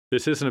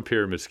This isn't a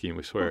pyramid scheme,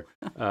 we swear.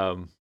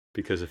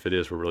 Because if it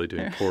is, we're really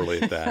doing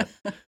poorly at that.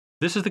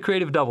 This is the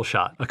Creative Double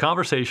Shot, a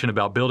conversation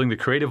about building the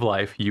creative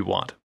life you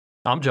want.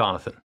 I'm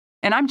Jonathan.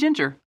 And I'm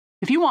Ginger.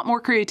 If you want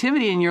more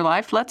creativity in your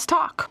life, let's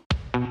talk.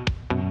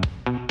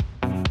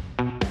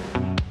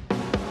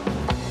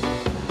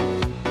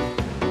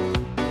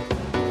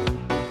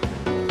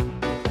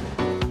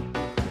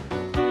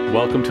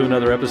 Welcome to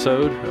another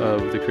episode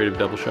of the Creative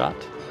Double Shot.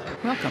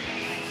 Welcome.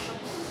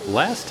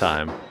 Last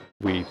time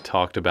we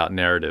talked about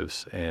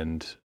narratives,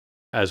 and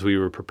as we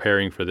were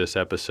preparing for this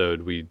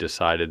episode, we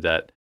decided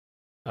that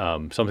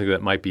something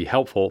that might be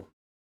helpful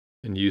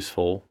and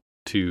useful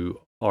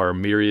to our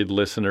myriad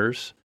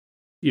listeners.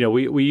 You know,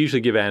 we usually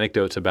give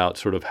anecdotes about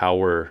sort of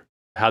how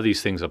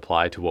these things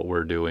apply to what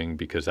we're doing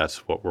because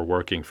that's what we're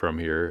working from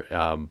here.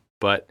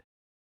 But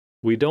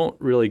we don't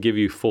really give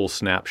you full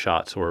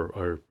snapshots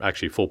or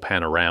actually full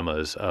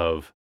panoramas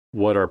of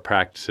what our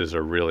practices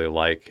are really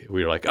like.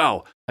 We're like,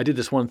 oh, I did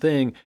this one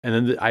thing,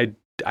 and then I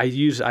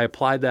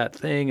applied that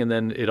thing, and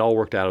then it all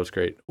worked out. It was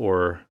great.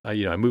 Or I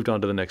moved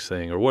on to the next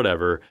thing, or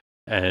whatever.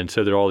 And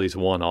so there are all these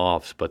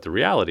one-offs. But the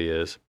reality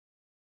is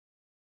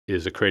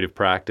a creative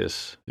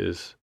practice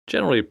is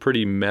generally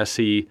pretty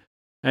messy.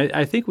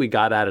 I think we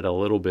got at it a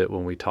little bit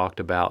when we talked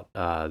about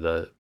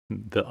the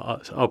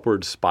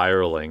upward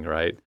spiraling,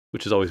 right?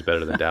 Which is always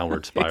better than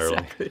downward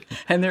spiraling. Exactly.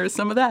 And there's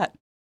some of that.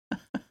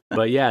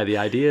 But yeah, the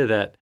idea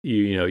that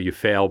you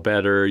fail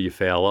better, you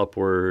fail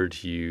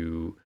upward,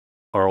 you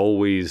are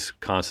always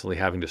constantly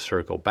having to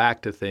circle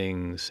back to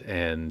things.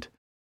 And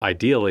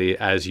ideally,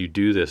 as you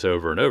do this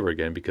over and over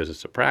again, because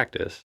it's a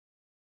practice,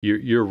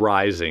 you're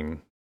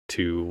rising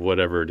to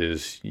whatever it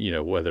is,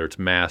 whether it's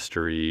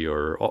mastery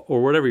or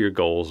whatever your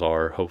goals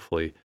are.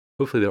 Hopefully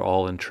they're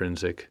all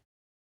intrinsic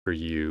for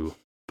you.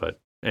 But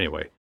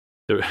anyway,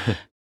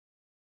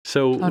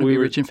 so I want to be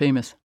rich and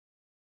famous.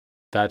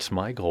 That's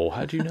my goal.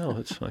 How do you know?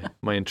 That's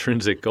my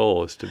intrinsic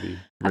goal is to be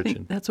rich. I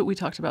think that's what we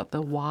talked about.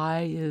 The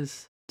why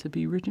is to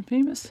be rich and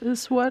famous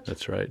is what?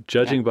 That's right.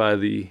 Judging by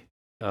the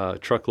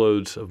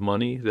truckloads of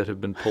money that have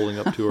been pulling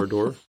up to our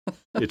door,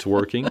 it's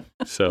working.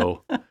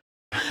 So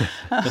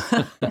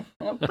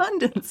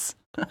abundance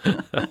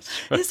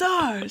is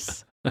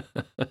ours.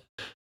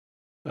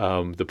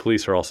 The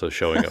police are also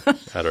showing up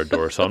at our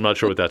door, so I'm not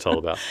sure what that's all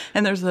about.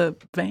 And there's a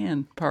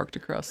van parked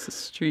across the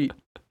street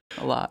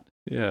a lot.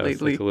 Yeah, lately.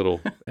 It's like a little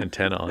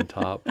antenna on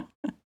top.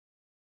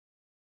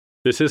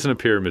 This isn't a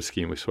pyramid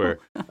scheme, we swear.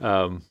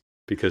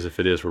 Because if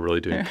it is, we're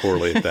really doing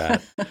poorly at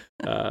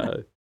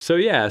that.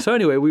 So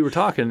anyway, we were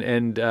talking,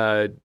 and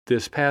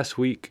this past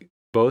week,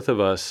 both of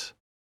us,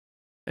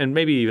 and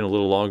maybe even a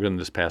little longer than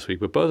this past week,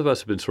 but both of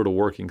us have been sort of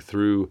working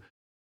through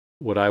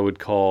what I would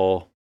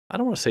call, I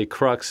don't want to say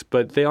crux,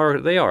 but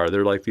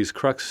they're like these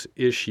crux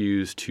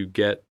issues to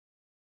get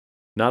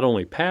not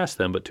only past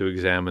them, but to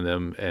examine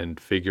them and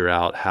figure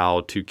out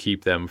how to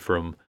keep them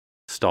from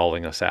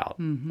stalling us out,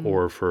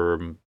 or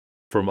from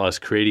us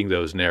creating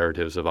those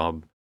narratives of,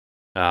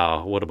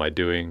 what am I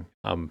doing?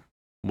 I'm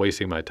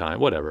wasting my time,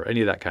 whatever,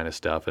 any of that kind of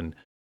stuff. And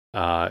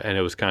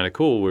it was kind of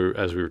cool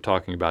as we were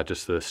talking about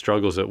just the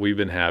struggles that we've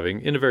been having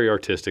in a very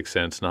artistic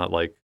sense, not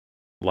like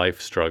life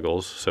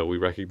struggles. So we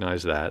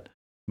recognize that,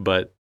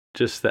 but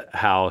just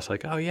how it's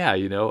like,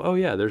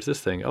 there's this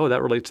thing. Oh,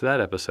 that relates to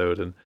that episode.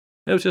 And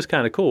it was just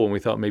kind of cool. And we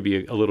thought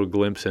maybe a little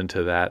glimpse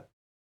into that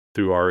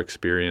through our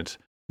experience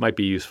might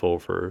be useful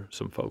for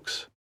some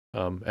folks.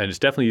 And it's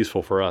definitely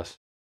useful for us.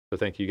 So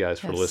thank you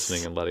guys for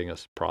listening and letting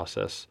us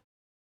process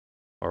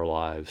our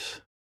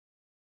lives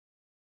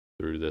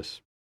through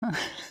this.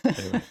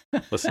 Anyway,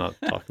 let's not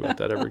talk about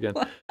that ever again.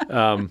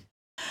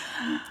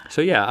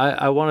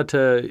 I wanted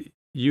to,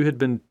 you had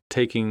been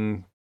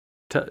taking,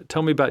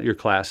 tell me about your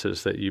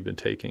classes that you've been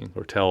taking,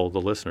 or tell the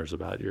listeners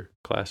about your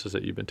classes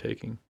that you've been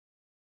taking.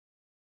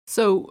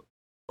 So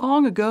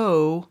long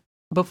ago,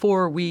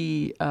 before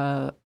we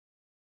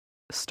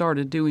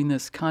started doing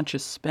this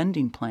conscious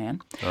spending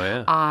plan,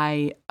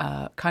 I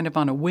kind of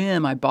on a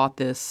whim, I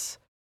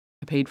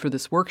paid for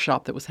this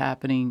workshop that was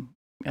happening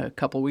a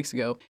couple of weeks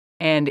ago,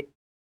 and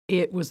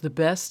it was the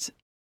best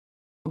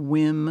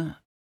whim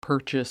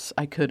purchase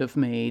I could have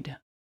made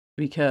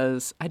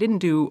because I didn't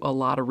do a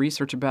lot of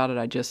research about it.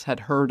 I just had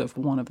heard of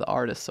one of the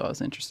artists, so I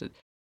was interested.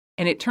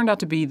 And it turned out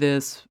to be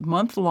this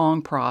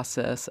month-long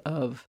process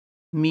of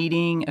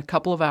meeting a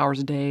couple of hours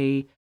a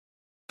day,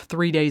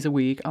 3 days a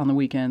week on the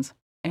weekends,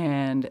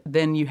 and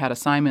then you had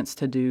assignments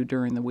to do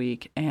during the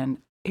week. And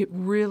it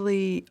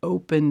really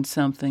opened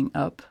something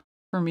up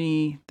for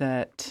me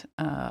that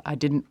I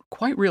didn't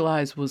quite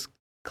realize was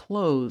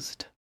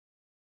closed.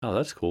 Oh,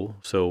 that's cool.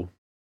 So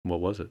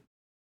what was it?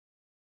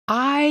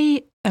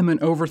 I am an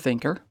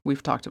overthinker.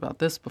 We've talked about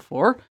this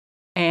before.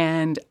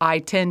 And I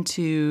tend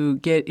to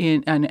get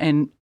in,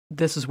 and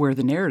this is where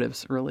the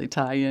narratives really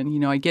tie in. You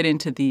know, I get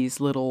into these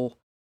little,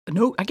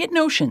 I get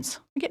notions.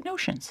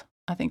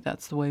 I think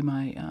that's the way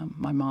my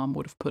mom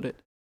would have put it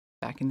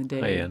back in the day.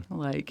 Hi, Ann.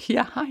 Like,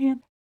 yeah, hi,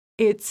 Ann.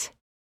 It's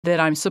that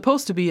I'm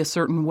supposed to be a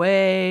certain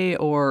way,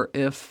 or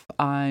if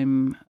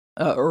I'm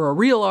or a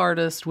real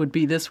artist would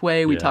be this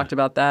way. We talked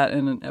about that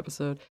in an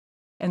episode.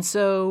 And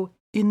so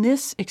in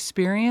this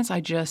experience,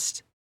 I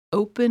just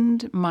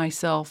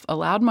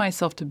allowed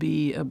myself to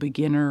be a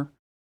beginner,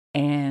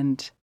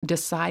 and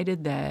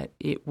decided that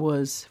it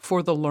was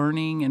for the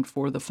learning and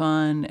for the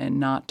fun and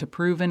not to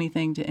prove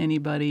anything to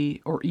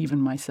anybody or even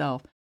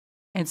myself.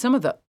 And some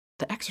of the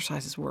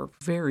exercises were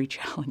very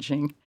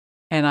challenging.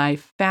 And I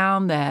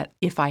found that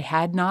if I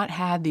had not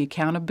had the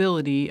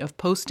accountability of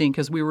posting,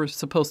 because we were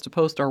supposed to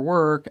post our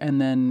work and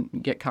then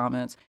get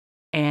comments,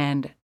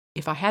 and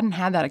if I hadn't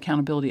had that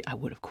accountability, I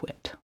would have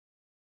quit.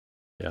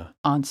 Yeah.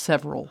 On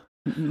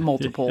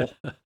multiple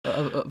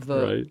of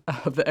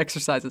the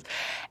exercises.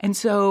 And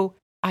so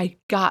I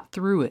got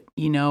through it.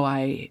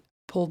 I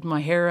pulled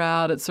my hair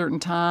out at certain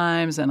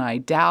times and I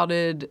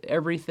doubted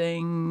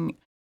everything,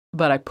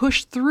 but I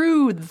pushed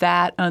through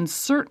that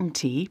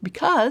uncertainty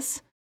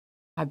because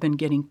I've been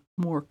getting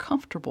more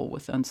comfortable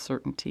with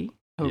uncertainty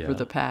over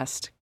the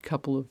past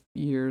couple of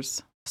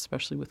years,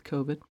 especially with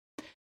COVID.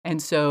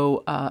 And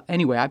so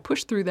anyway, I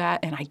pushed through that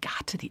and I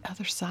got to the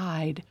other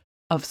side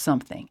of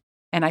something.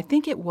 And I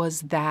think it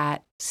was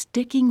that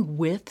sticking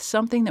with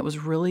something that was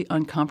really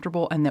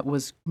uncomfortable and that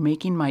was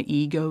making my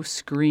ego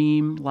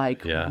scream,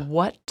 like,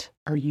 what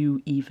are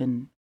you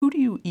even, who do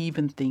you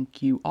even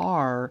think you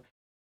are?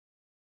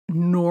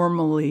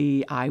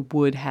 Normally, I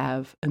would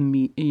have, I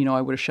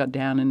would have shut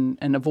down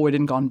and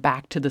avoided and gone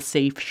back to the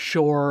safe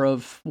shore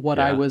of what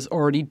I was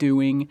already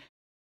doing.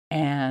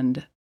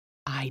 And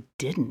I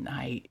didn't.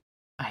 I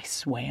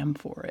swam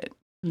for it.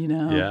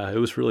 Yeah, it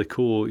was really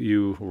cool.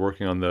 You were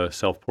working on the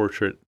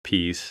self-portrait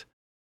piece,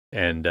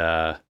 and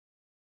I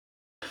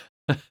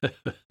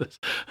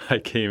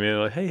came in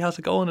like, "Hey, how's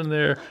it going in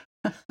there?"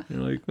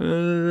 You're like,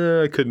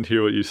 I couldn't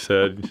hear what you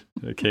said.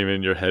 I came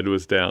in, your head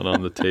was down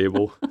on the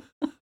table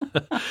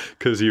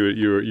because you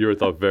were at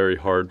the very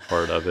hard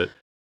part of it.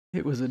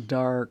 It was a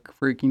dark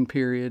freaking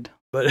period,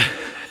 but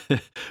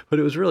it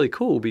was really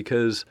cool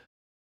because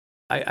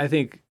I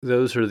think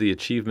those are the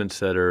achievements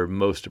that are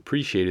most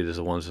appreciated, is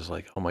the ones that's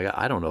like, oh my God,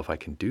 I don't know if I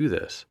can do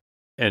this.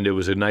 And it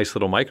was a nice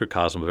little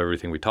microcosm of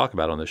everything we talk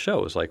about on the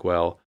show. It's like,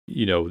 well,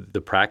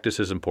 the practice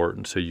is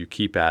important, so you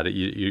keep at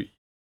it.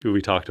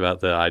 We talked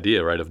about the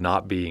idea, right, of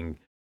not being,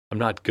 I'm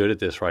not good at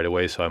this right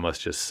away, so I must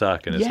just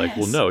suck. And it's like,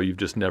 well, no, you've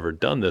just never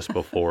done this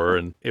before.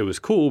 And it was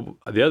cool.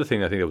 The other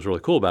thing I think that was really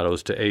cool about it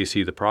was to A,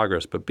 see the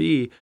progress, but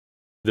B,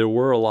 there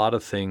were a lot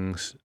of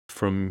things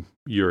from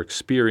your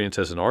experience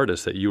as an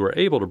artist that you were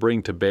able to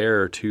bring to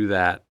bear to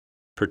that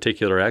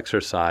particular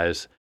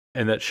exercise,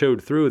 and that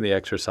showed through in the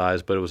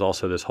exercise, but it was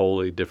also this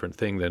wholly different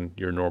thing than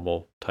your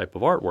normal type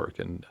of artwork.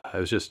 And I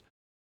was just,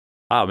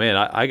 oh man,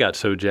 I got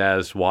so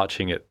jazzed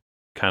watching it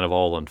kind of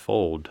all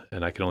unfold,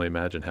 and I can only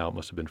imagine how it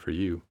must have been for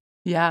you.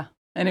 Yeah,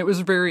 and it was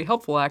very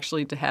helpful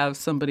actually to have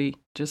somebody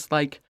just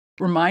like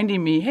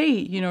reminding me,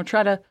 hey,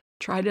 try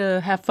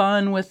to have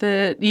fun with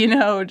it,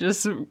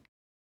 just,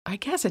 I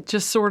guess it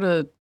just sort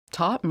of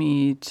taught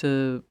me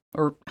to,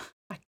 or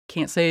I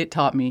can't say it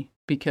taught me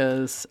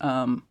because,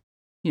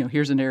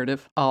 here's a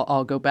narrative.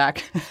 I'll go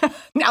back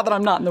now that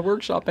I'm not in the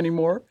workshop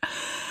anymore.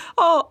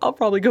 I'll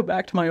probably go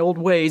back to my old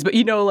ways, but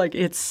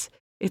it's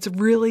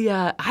really,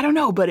 I don't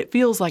know, but it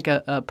feels like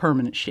a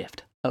permanent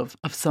shift of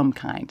some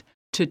kind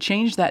to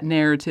change that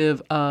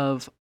narrative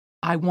of,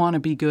 I want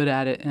to be good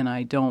at it and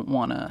I don't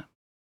want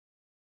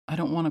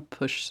to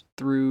push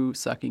through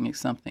sucking at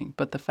something.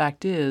 But the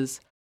fact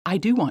is, I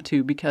do want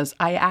to, because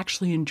I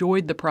actually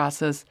enjoyed the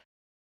process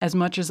as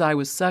much as I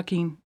was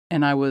sucking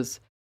and I was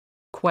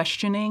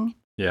questioning.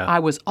 Yeah. I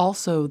was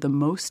also the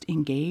most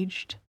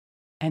engaged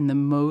and the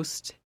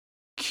most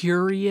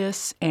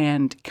curious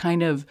and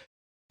kind of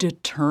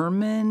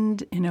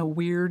determined in a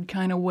weird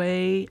kind of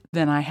way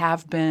than I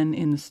have been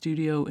in the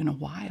studio in a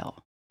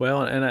while.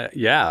 Well, and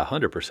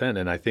 100%.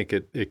 And I think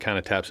it kind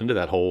of taps into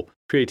that whole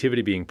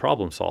creativity being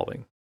problem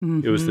solving.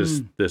 Mm-hmm. It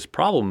was this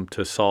problem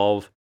to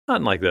solve.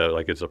 Not like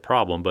it's a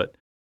problem, but,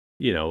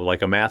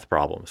 like a math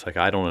problem. It's like,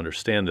 I don't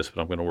understand this, but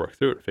I'm going to work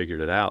through it, figured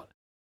it out.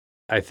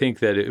 I think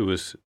that it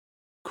was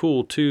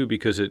cool, too,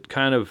 because it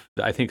kind of,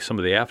 I think some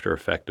of the after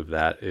effect of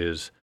that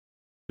is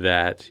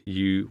that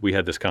we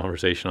had this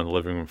conversation on the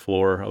living room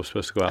floor. I was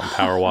supposed to go out and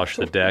power wash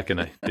the deck,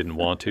 and I didn't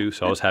want to,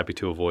 so I was happy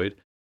to avoid.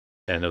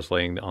 And I was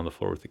laying on the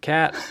floor with the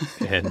cat,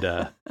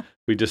 and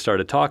we just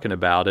started talking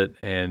about it,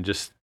 and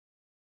just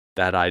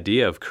that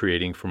idea of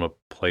creating from a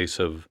place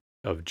of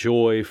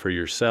joy for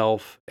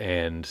yourself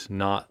and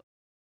not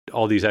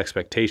all these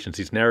expectations,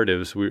 these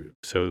narratives.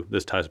 So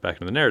this ties back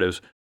into the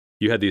narratives.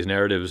 You had these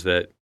narratives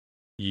that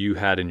you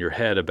had in your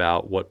head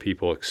about what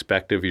people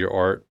expect of your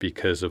art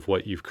because of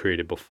what you've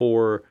created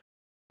before.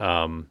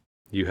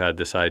 You had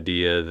this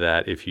idea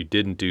that if you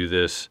didn't do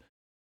this,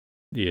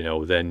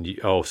 then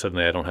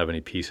suddenly I don't have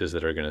any pieces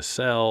that are going to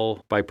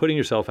sell. By putting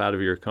yourself out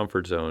of your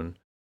comfort zone,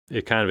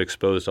 it kind of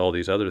exposed all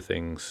these other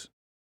things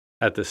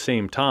at the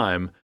same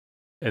time.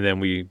 And then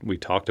we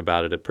talked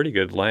about it at pretty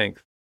good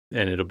length,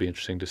 and it'll be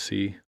interesting to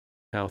see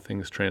how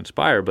things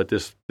transpire. But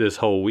this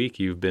whole week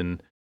you've been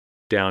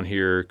down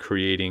here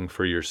creating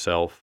for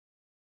yourself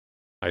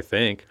I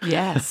think.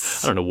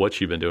 Yes. I don't know what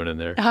you've been doing in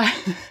there.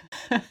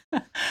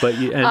 But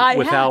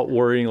without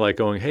worrying, like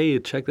going, hey,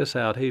 check this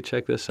out. Hey,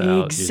 check this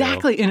out.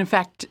 Exactly. And in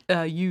fact,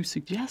 you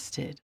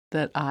suggested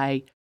that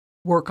I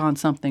work on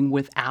something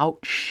without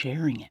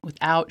sharing it,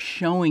 without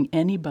showing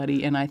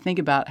anybody. And I think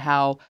about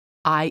how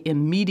I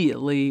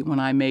immediately, when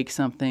I make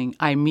something,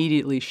 I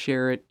immediately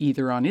share it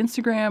either on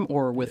Instagram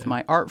or with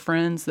my art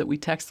friends that we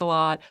text a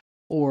lot,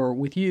 or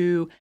with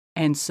you.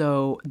 And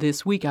so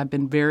this week I've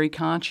been very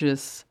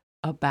conscious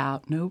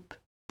about, nope,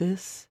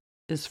 this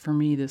is for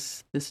me,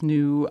 this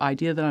new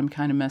idea that I'm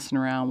kind of messing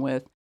around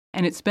with.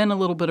 And it's been a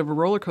little bit of a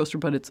roller coaster,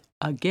 but it's,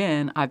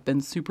 again, I've been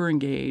super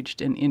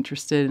engaged and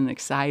interested and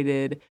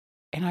excited.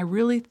 And I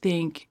really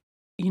think,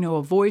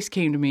 a voice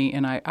came to me,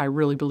 and I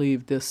really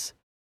believe this,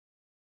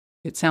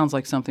 it sounds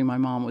like something my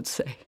mom would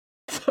say.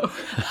 So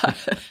I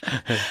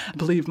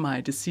believe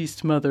my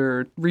deceased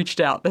mother reached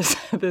out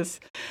this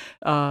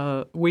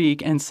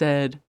week and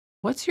said,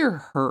 "What's your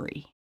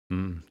hurry?"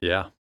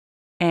 Yeah.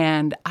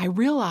 And I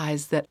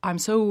realized that I'm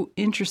so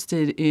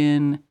interested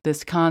in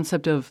this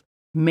concept of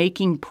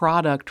making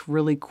product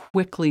really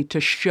quickly to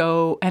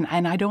show, and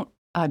I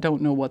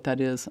don't know what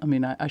that is. I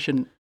mean, I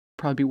shouldn't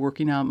probably be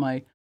working out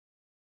my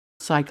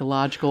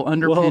psychological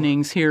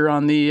underpinnings here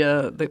on the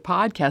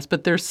podcast,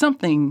 but there's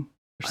something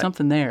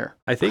there.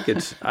 I think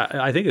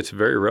it's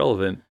very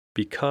relevant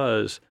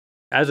because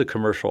as a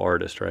commercial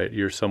artist, right,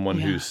 you're someone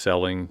who's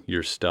selling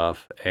your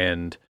stuff,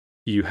 and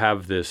you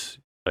have this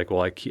like,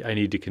 well, I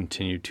need to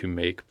continue to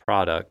make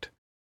product.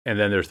 And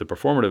then there's the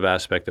performative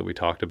aspect that we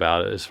talked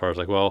about as far as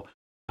like, well,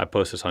 I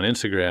post this on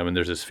Instagram, and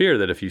there's this fear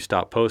that if you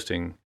stop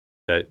posting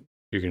that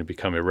you're going to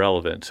become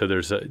irrelevant. So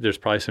there's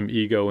probably some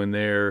ego in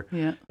there.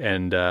 Yeah.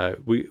 And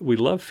we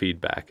love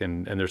feedback,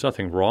 and there's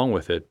nothing wrong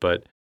with it.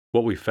 But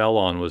what we fell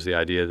on was the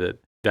idea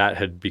that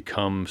had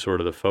become sort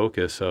of the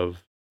focus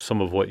of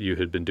some of what you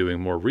had been doing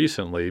more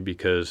recently,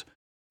 because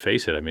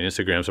face it, I mean,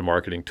 Instagram's a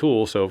marketing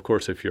tool. So of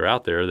course, if you're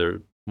out there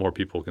more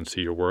people can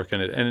see your work,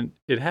 and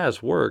it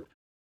has worked.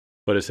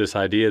 But it's this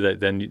idea that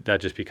then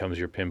that just becomes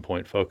your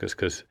pinpoint focus,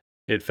 because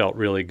it felt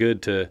really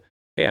good to,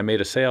 hey, I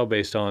made a sale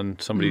based on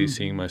somebody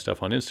seeing my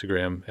stuff on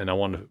Instagram, and I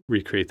want to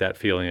recreate that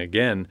feeling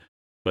again.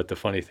 But the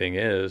funny thing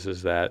is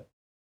that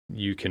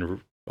you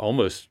can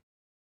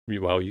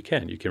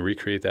you can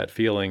recreate that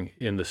feeling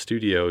in the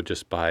studio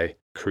just by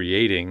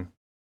creating,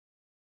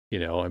 I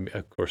mean,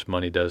 of course,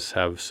 money does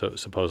have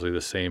supposedly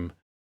the same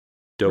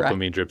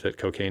dopamine drip that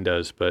cocaine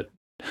does, but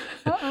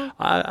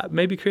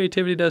maybe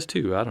creativity does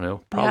too. I don't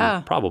know.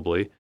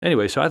 Probably.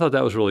 Anyway, so I thought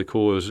that was really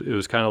cool. It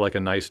was kind of like a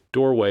nice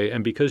doorway.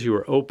 And because you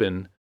were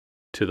open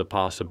to the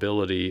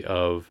possibility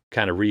of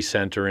kind of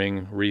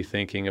recentering,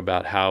 rethinking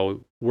about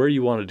where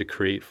you wanted to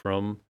create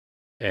from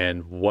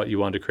and what you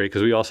wanted to create.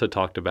 Because we also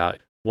talked about,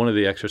 one of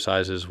the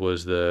exercises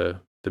was the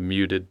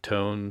muted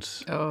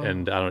tones.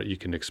 And you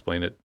can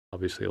explain it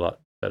obviously a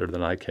lot better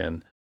than I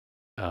can.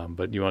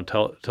 But you want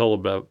to tell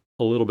about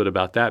a little bit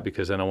about that,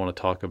 because then I want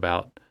to talk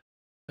about,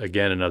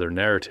 again, another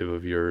narrative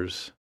of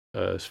yours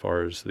as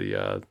far as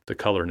the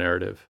color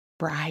narrative.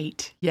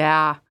 Right.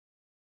 Yeah.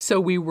 So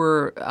we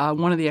were,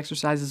 one of the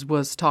exercises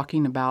was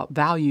talking about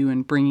value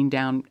and bringing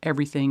down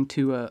everything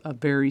to a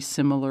very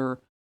similar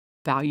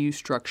value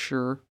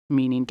structure,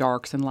 meaning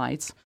darks and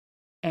lights.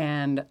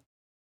 And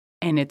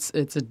it's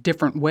a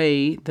different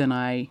way than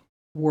I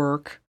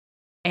work.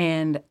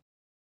 And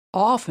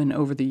often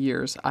over the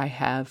years, I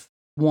have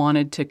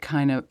wanted to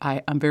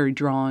I'm very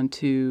drawn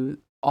to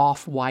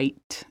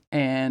off-white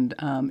and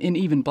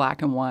even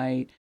black and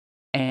white,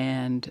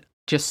 and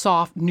just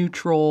soft,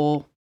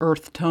 neutral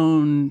earth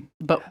tone,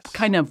 but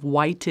kind of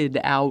whited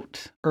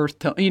out earth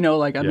tone,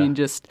 I mean,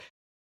 just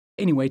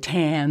anyway,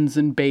 tans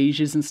and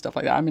beiges and stuff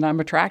like that. I mean, I'm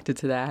attracted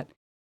to that.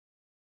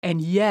 And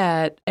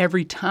yet,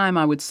 every time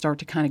I would start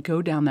to kind of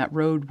go down that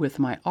road with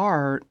my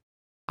art,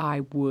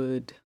 I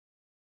would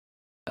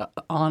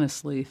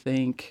honestly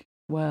think,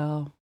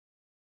 well,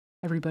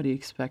 everybody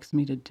expects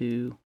me to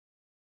do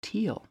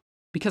teal,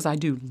 because I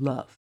do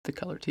love the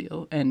color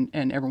teal, and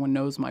everyone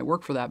knows my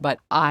work for that. But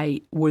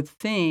I would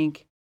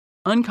think,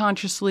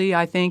 unconsciously,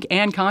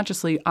 and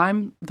consciously,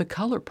 I'm the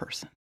color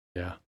person.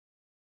 Yeah.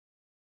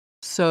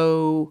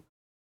 So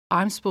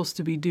I'm supposed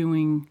to be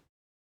doing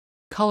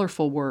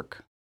colorful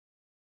work.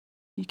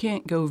 You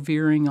can't go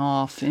veering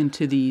off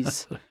into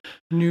these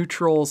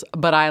neutrals.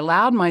 But I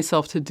allowed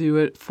myself to do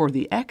it for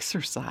the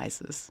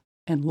exercises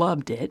and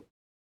loved it.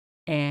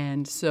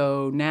 And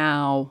so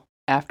now,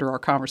 after our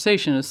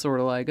conversation, is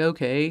sort of like,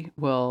 okay,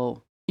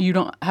 well, you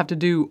don't have to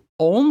do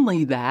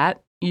only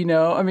that,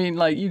 I mean,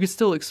 like, you can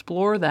still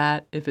explore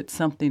that if it's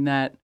something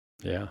that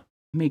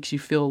makes you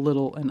feel a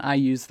little, and I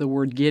use the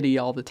word giddy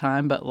all the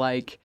time, but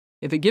like,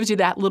 if it gives you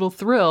that little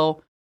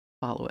thrill,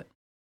 follow it.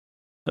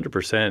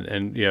 100%.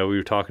 And, we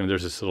were talking,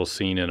 there's this little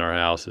scene in our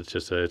house. It's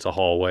just it's a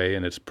hallway,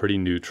 and it's pretty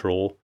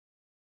neutral,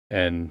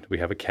 and we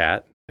have a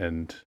cat,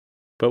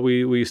 but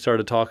we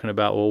started talking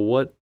about, well,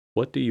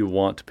 what do you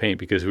want to paint?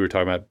 Because we were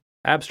talking about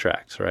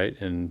abstracts, right?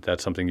 And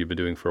that's something you've been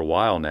doing for a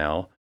while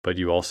now, but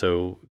you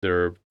also,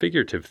 there are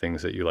figurative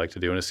things that you like to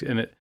do.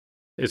 And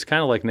it's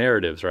kind of like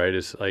narratives, right?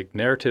 It's like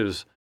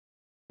narratives,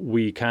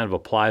 we kind of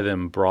apply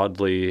them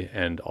broadly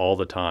and all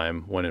the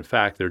time, when in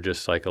fact they're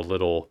just like a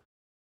little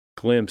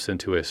glimpse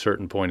into a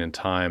certain point in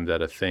time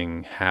that a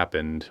thing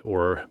happened,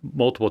 or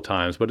multiple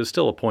times, but it's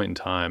still a point in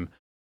time,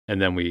 and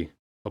then we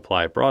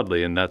apply it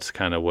broadly. And that's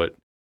kind of what,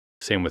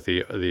 same with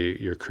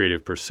your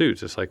creative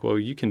pursuits. It's like, well,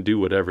 you can do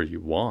whatever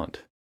you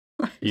want.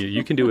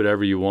 You can do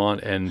whatever you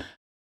want, and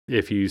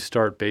if you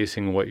start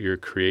basing what you're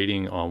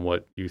creating on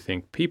what you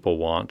think people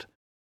want,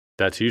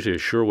 that's usually a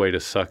sure way to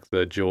suck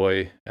the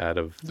joy out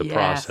of the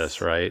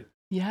process, right?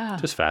 Yeah.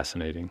 Just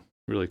fascinating.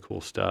 Really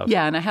cool stuff.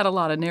 Yeah, and I had a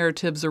lot of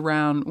narratives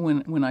around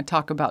when I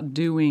talk about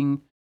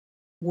doing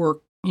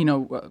work,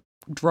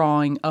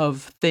 drawing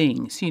of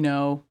things,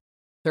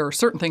 There are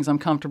certain things I'm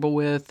comfortable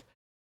with,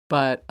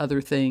 but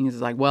other things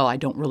is like, well, I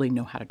don't really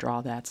know how to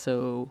draw that,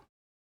 so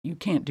you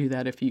can't do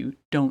that if you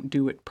don't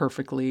do it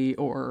perfectly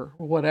or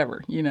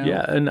whatever,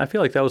 Yeah, and I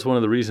feel like that was one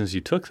of the reasons you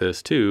took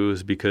this, too,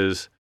 is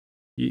because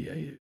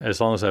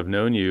as long as I've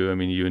known you, I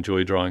mean, you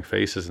enjoy drawing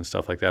faces and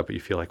stuff like that, but you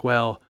feel like,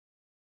 well,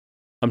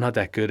 I'm not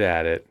that good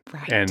at it.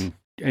 Right. And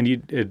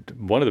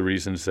one of the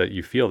reasons that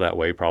you feel that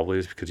way probably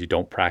is because you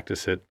don't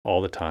practice it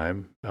all the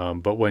time.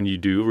 But when you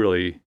do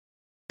really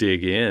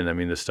dig in, I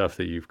mean, the stuff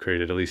that you've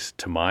created, at least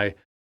to my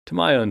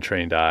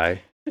untrained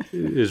eye,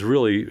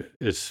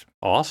 it's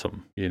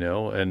awesome,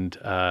 and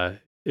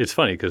it's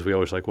funny because we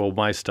always like, well,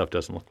 my stuff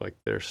doesn't look like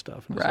their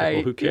stuff. And it's right. like,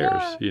 well, who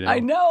cares? Yeah. I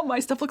know. My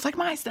stuff looks like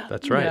my stuff.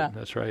 That's right. Yeah.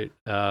 That's right.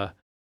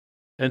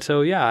 And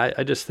so, yeah,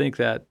 I just think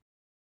that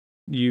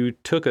you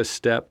took a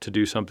step to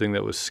do something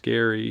that was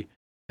scary,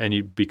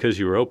 and because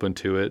you were open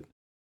to it,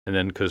 and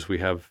then because we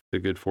have the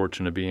good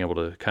fortune of being able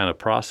to kind of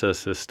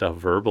process this stuff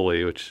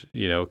verbally, which,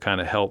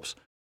 kind of helps.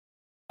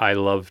 I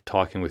love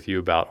talking with you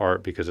about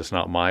art because it's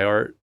not my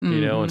art,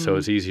 and so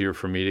it's easier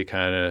for me to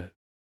kind of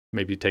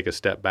maybe take a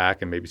step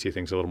back and maybe see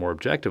things a little more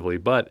objectively.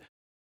 But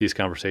these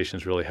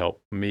conversations really help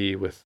me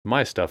with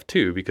my stuff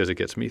too, because it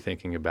gets me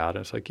thinking about it.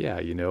 It's like, yeah,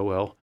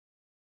 well,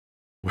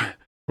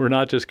 we're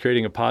not just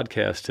creating a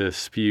podcast to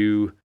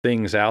spew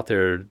things out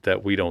there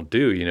that we don't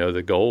do.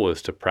 The goal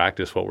is to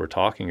practice what we're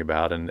talking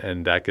about.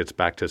 And that gets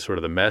back to sort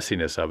of the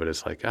messiness of it.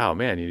 It's like, oh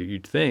man,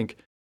 you'd think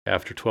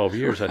after 12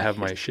 years, I'd have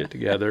my shit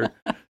together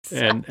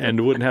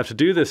and wouldn't have to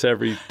do this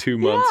every 2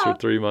 months or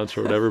 3 months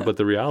or whatever. But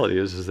the reality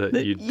is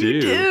that you do.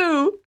 You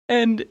do.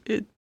 And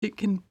it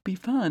can be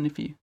fun if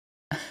you...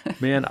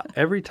 Man,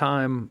 every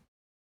time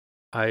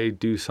I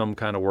do some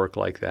kind of work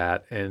like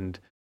that and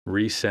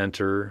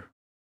recenter,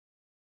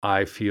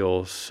 I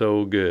feel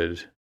so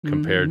good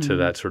compared to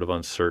that sort of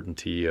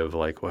uncertainty of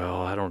like,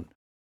 well, I don't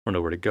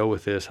know where to go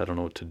with this. I don't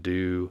know what to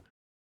do.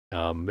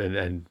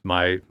 And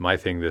my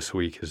thing this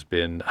week has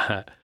been,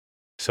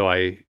 so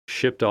I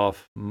shipped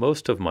off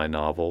most of my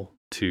novel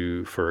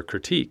for a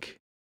critique.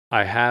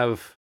 I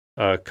have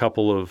a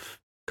couple of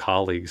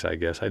colleagues, I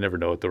guess. I never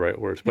know what the right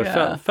words,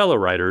 but fellow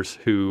writers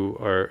who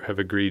have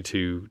agreed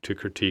to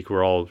critique.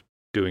 We're all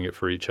doing it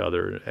for each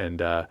other. And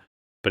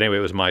but anyway,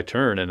 it was my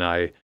turn, and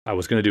I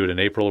was going to do it in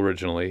April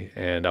originally,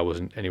 and I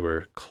wasn't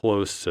anywhere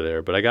close to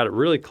there, but I got it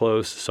really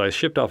close. So I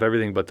shipped off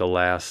everything but the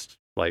last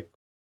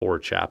 4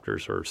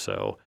 chapters or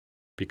so,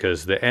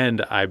 because the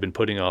end, I've been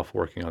putting off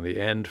working on the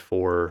end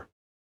for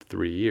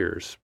 3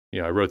 years.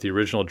 I wrote the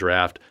original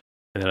draft,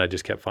 and then I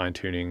just kept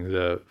fine-tuning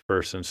the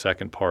first and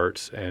second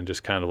parts, and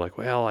just kind of like,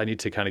 well, I need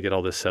to kind of get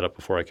all this set up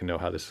before I can know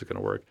how this is going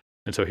to work.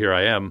 And so here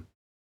I am.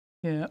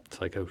 Yeah.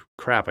 It's like, oh,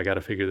 crap, I got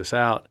to figure this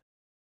out.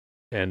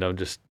 And I'm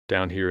just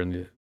down here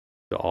in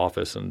the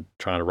office and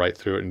trying to write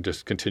through it and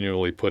just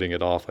continually putting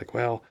it off. Like,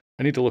 well,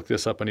 I need to look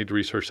this up. I need to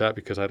research that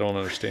because I don't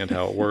understand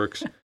how it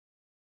works.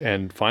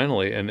 And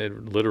finally, and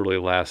it literally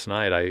last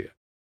night,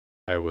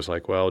 I was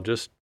like, well,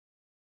 just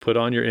put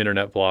on your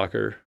internet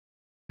blocker.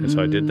 And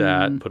so I did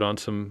that, put on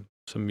some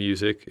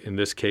music. In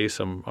this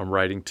case, I'm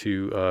writing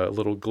to a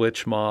little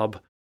Glitch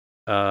Mob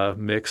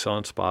mix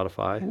on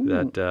Spotify. Ooh.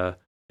 That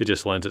it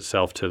just lends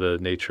itself to the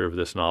nature of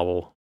this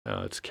novel.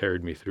 It's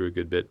carried me through a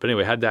good bit. But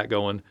anyway, had that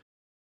going.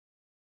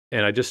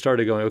 And I just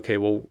started going, okay,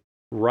 well,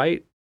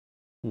 write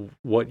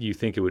what you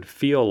think it would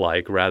feel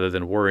like rather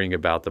than worrying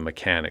about the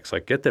mechanics.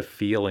 Like, get the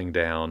feeling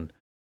down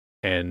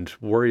and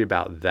worry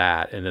about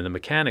that. And then the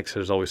mechanics,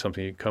 there's always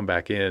something you can come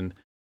back in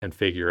and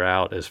figure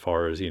out as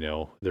far as,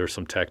 there's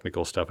some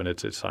technical stuff, and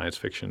it's a science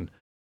fiction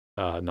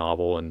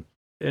novel. And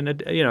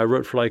I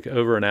wrote for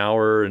over an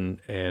hour,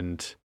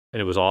 and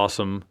it was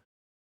awesome.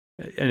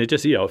 And it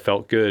just, it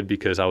felt good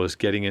because I was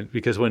getting it.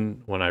 Because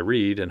when I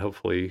read, and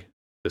hopefully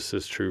this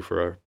is true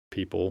for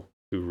people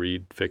who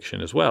read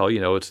fiction as well,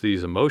 it's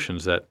these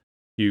emotions that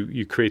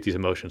you create these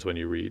emotions when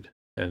you read.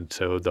 And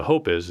so the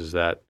hope is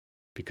that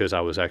because I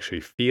was actually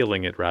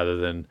feeling it rather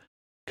than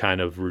kind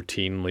of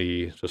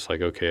routinely just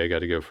like, okay, I got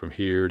to go from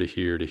here to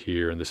here to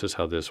here, and this is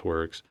how this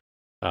works.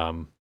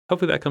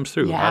 Hopefully that comes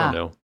through. Yeah. I don't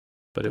know.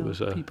 But it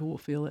was... people will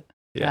feel it.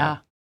 Yeah.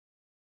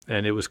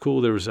 And it was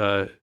cool. There was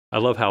I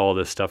love how all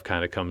this stuff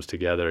kind of comes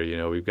together.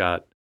 We've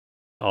got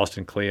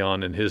Austin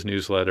Kleon in his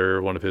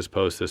newsletter. One of his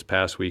posts this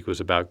past week was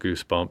about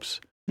Goosebumps.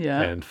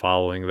 Yeah. And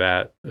following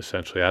that,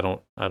 essentially, I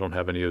don't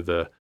have any of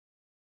the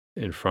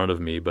in front of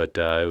me, but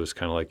it was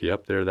kind of like,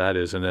 yep, there that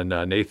is. And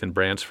then Nathan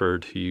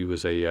Bransford, he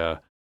was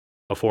a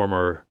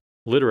former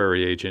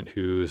literary agent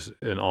who's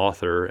an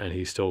author, and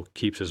he still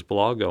keeps his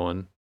blog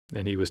going.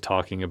 And he was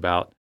talking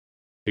about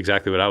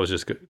exactly what I was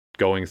just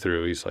going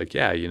through. He's like,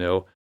 yeah,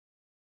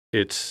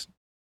 he's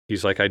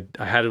like,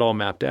 I had it all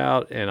mapped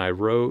out, and I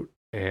wrote,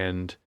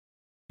 and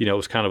it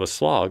was kind of a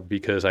slog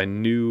because I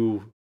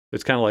knew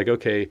it's kind of like,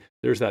 okay,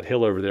 there's that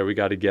hill over there, we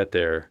got to get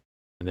there,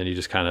 and then you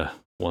just kind of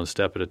one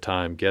step at a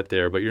time get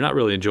there, but you're not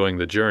really enjoying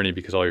the journey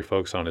because all you're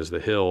focused on is the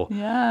hill.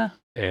 Yeah.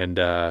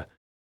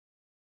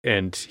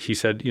 And he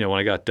said, when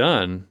I got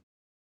done,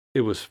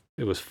 it was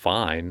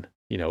fine.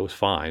 It was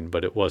fine,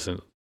 but it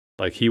wasn't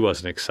like he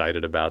wasn't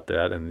excited about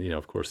that. And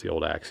of course, the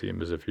old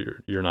axiom is if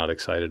you're not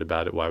excited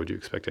about it, why would you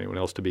expect anyone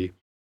else to be?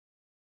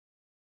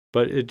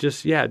 But it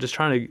just trying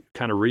to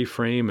kind of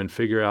reframe and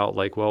figure out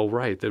like, well,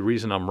 right, the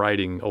reason I'm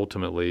writing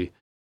ultimately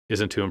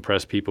isn't to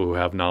impress people who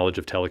have knowledge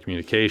of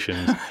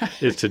telecommunications.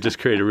 It's to just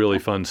create a really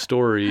fun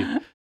story,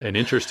 an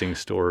interesting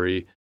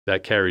story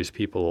that carries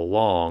people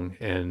along.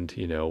 And,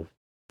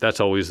 that's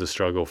always the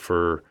struggle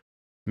for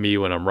me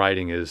when I'm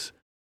writing is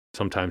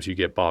sometimes you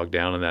get bogged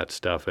down in that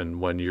stuff. And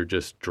when you're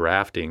just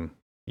drafting,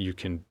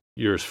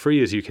 you're as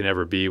free as you can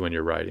ever be when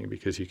you're writing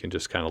because you can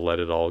just kind of let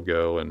it all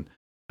go. And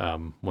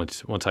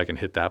once I can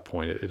hit that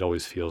point, it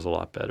always feels a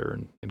lot better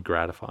and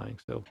gratifying.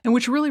 So, and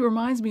which really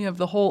reminds me of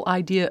the whole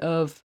idea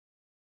of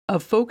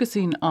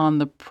focusing on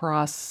the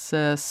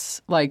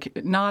process,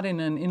 like not in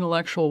an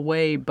intellectual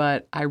way,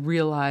 but I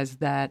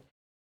realized that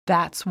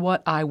that's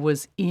what I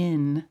was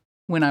in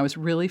when I was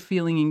really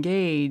feeling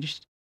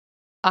engaged.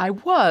 I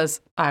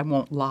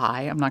won't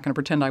lie, I'm not going to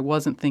pretend I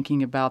wasn't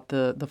thinking about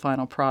the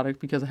final product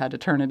because I had to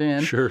turn it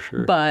in. Sure.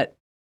 But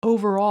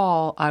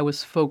overall, I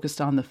was focused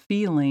on the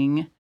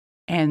feeling.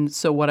 And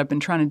so what I've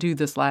been trying to do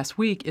this last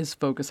week is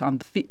focus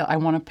on I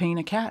want to paint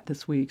a cat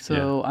this week.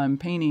 So I'm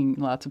painting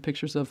lots of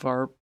pictures of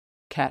our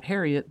cat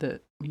Harriet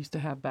that we used to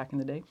have back in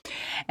the day.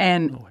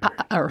 And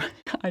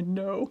I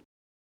know.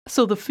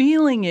 So the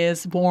feeling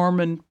is warm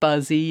and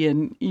fuzzy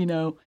and,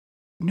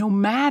 no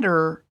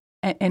matter,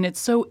 and it's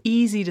so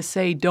easy to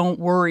say, don't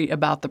worry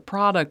about the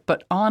product.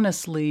 But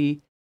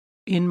honestly,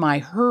 in my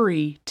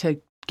hurry to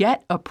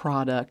get a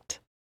product,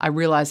 I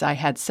realized I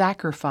had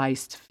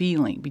sacrificed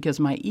feeling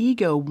because my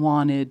ego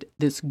wanted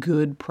this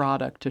good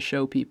product to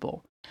show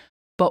people.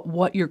 But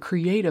what your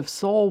creative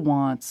soul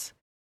wants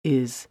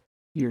is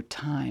your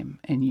time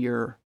and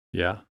your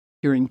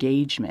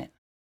engagement.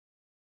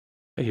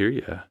 I hear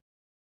you.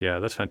 Yeah,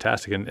 that's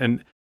fantastic.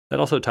 And that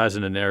also ties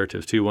into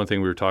narratives too. One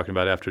thing we were talking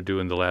about after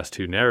doing the last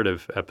 2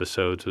 narrative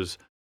episodes was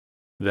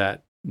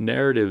that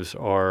narratives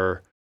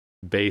are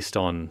based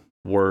on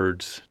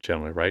words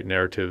generally, right?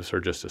 Narratives are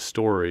just a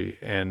story.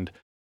 And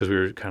because we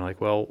were kind of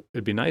like, well,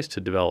 it'd be nice to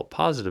develop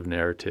positive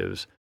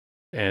narratives.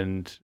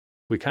 And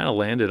we kind of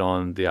landed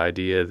on the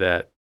idea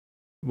that,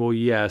 well,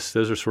 yes,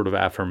 those are sort of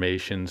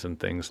affirmations and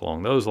things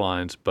along those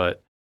lines.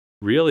 But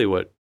really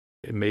what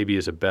maybe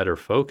is a better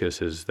focus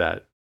is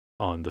that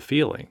on the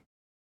feeling,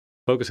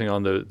 focusing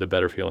on the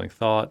better feeling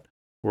thought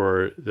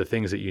or the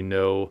things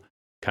that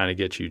kind of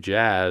get you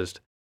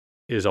jazzed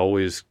is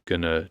always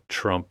going to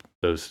trump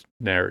those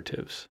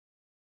narratives.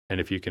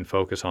 And if you can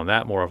focus on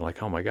that more, I'm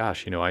like, oh my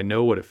gosh, I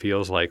know what it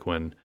feels like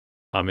when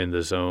I'm in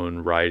the zone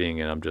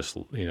writing and I'm just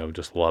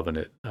loving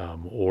it.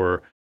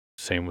 Or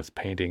same with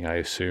painting, I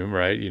assume,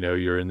 right?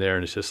 You're in there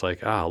and it's just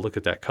like, look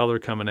at that color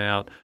coming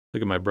out.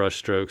 Look at my brush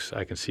strokes.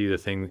 I can see the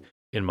thing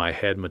in my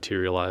head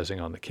materializing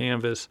on the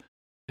canvas.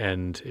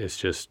 And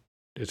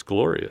it's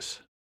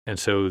glorious. And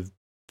so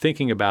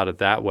thinking about it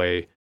that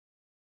way,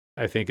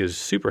 I think is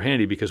super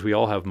handy because we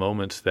all have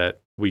moments that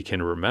we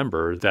can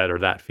remember that are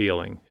that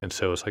feeling. And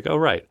so it's like, oh,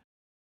 right,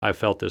 I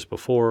felt this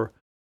before.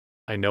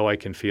 I know I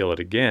can feel it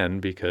again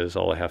because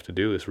all I have to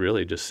do is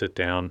really just sit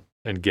down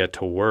and get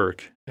to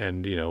work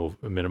and,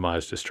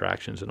 minimize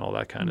distractions and all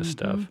that kind of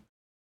stuff.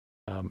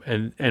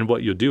 And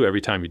what you'll do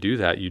every time you do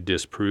that, you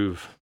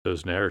disprove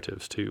those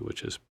narratives too,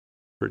 which is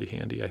pretty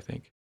handy, I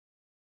think.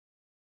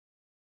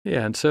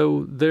 Yeah, and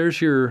so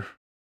there's your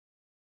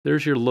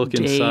look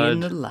inside. Day in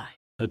the life.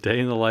 A day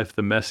in the life,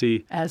 the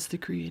messy. As the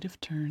creative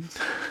turns.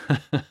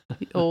 The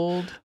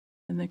old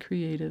and the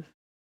creative.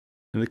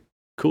 And the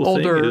cool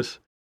thing is,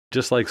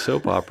 just like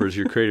soap operas,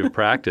 your creative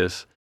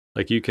practice,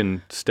 like you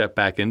can step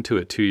back into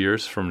it 2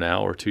 years from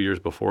now or 2 years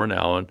before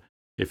now, and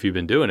if you've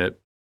been doing it,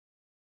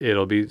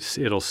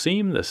 it'll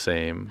seem the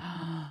same,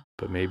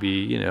 but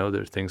maybe,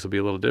 things will be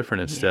a little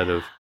different. Instead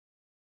of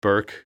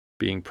Burke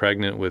being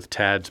pregnant with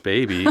Tad's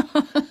baby,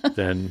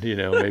 then,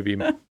 maybe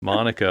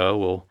Monica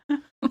will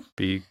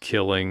be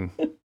killing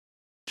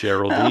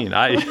Geraldine.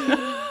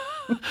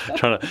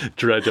 Trying to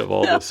dredge up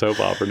all the soap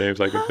opera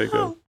names I can think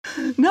of.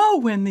 No,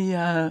 when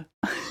the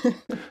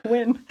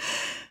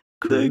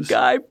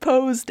guy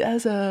posed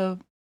as a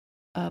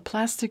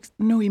plastic,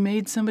 he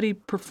made somebody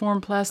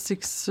perform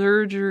plastic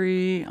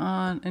surgery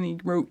and he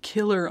wrote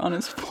killer on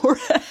his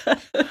forehead.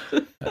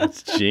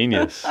 That's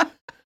genius.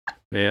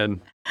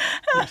 Man,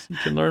 You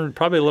can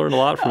probably learn a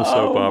lot from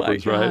soap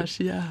operas, my gosh, right?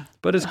 Yeah.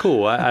 But it's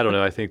cool. I don't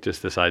know. I think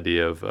just this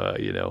idea of,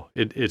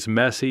 it's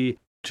messy,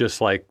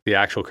 just like the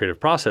actual creative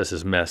process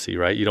is messy,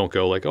 right? You don't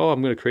go like, oh,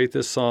 I'm going to create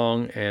this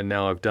song and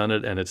now I've done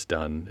it and it's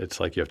done. It's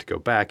like you have to go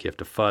back, you have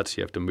to futz,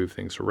 you have to move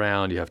things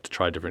around, you have to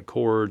try different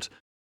chords.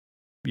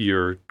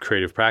 Your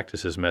creative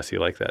practice is messy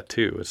like that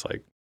too. It's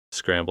like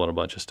scrambling a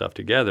bunch of stuff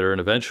together,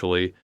 and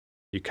eventually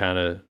you kind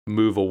of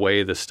move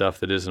away the stuff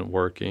that isn't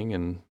working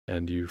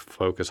and you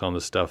focus on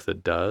the stuff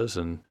that does,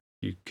 and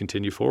you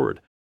continue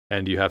forward.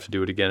 And you have to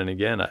do it again and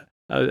again.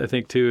 I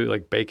think too,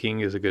 like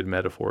baking is a good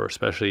metaphor,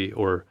 especially,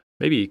 or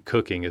maybe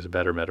cooking is a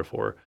better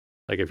metaphor.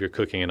 Like if you're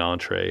cooking an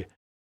entree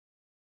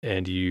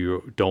and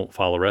you don't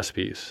follow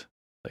recipes,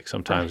 like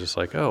sometimes It's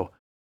like, oh,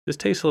 this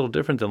tastes a little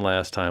different than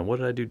last time. What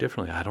did I do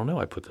differently? I don't know.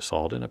 I put the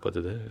salt in, I put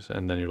this,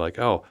 and then you're like,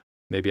 oh,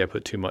 maybe I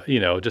put too much,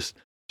 just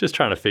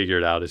trying to figure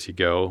it out as you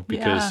go,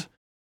 because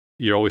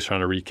you're always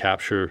trying to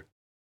recapture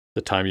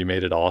the time you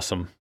made it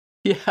awesome.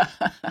 Yeah.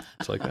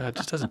 It's like, it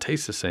just doesn't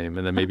taste the same.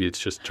 And then maybe it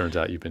just turns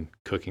out you've been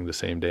cooking the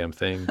same damn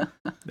thing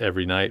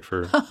every night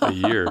for a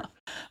year.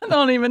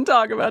 Don't even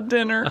talk about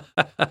dinner.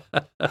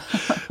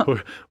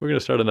 We're going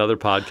to start another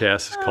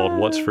podcast. It's called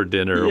What's for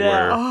Dinner,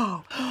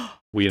 where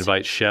we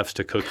invite chefs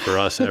to cook for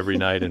us every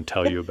night and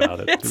tell you about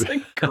it. It's a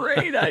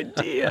great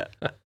idea.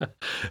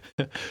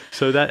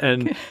 So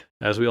and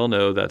as we all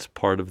know, that's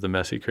part of the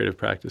messy creative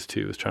practice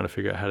too, is trying to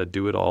figure out how to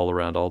do it all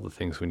around all the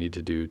things we need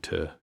to do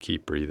to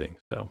keep breathing.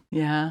 So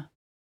yeah.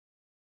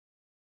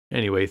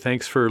 Anyway,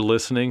 thanks for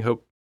listening.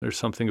 Hope there's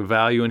something of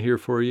value in here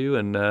for you,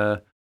 and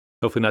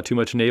hopefully not too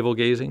much navel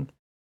gazing.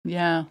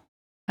 Yeah.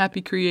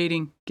 Happy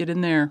creating. Get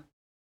in there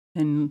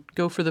and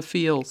go for the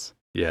feels.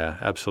 Yeah,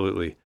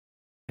 absolutely.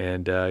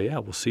 And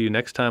we'll see you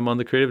next time on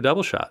the Creative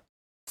Double Shot.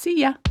 See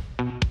ya.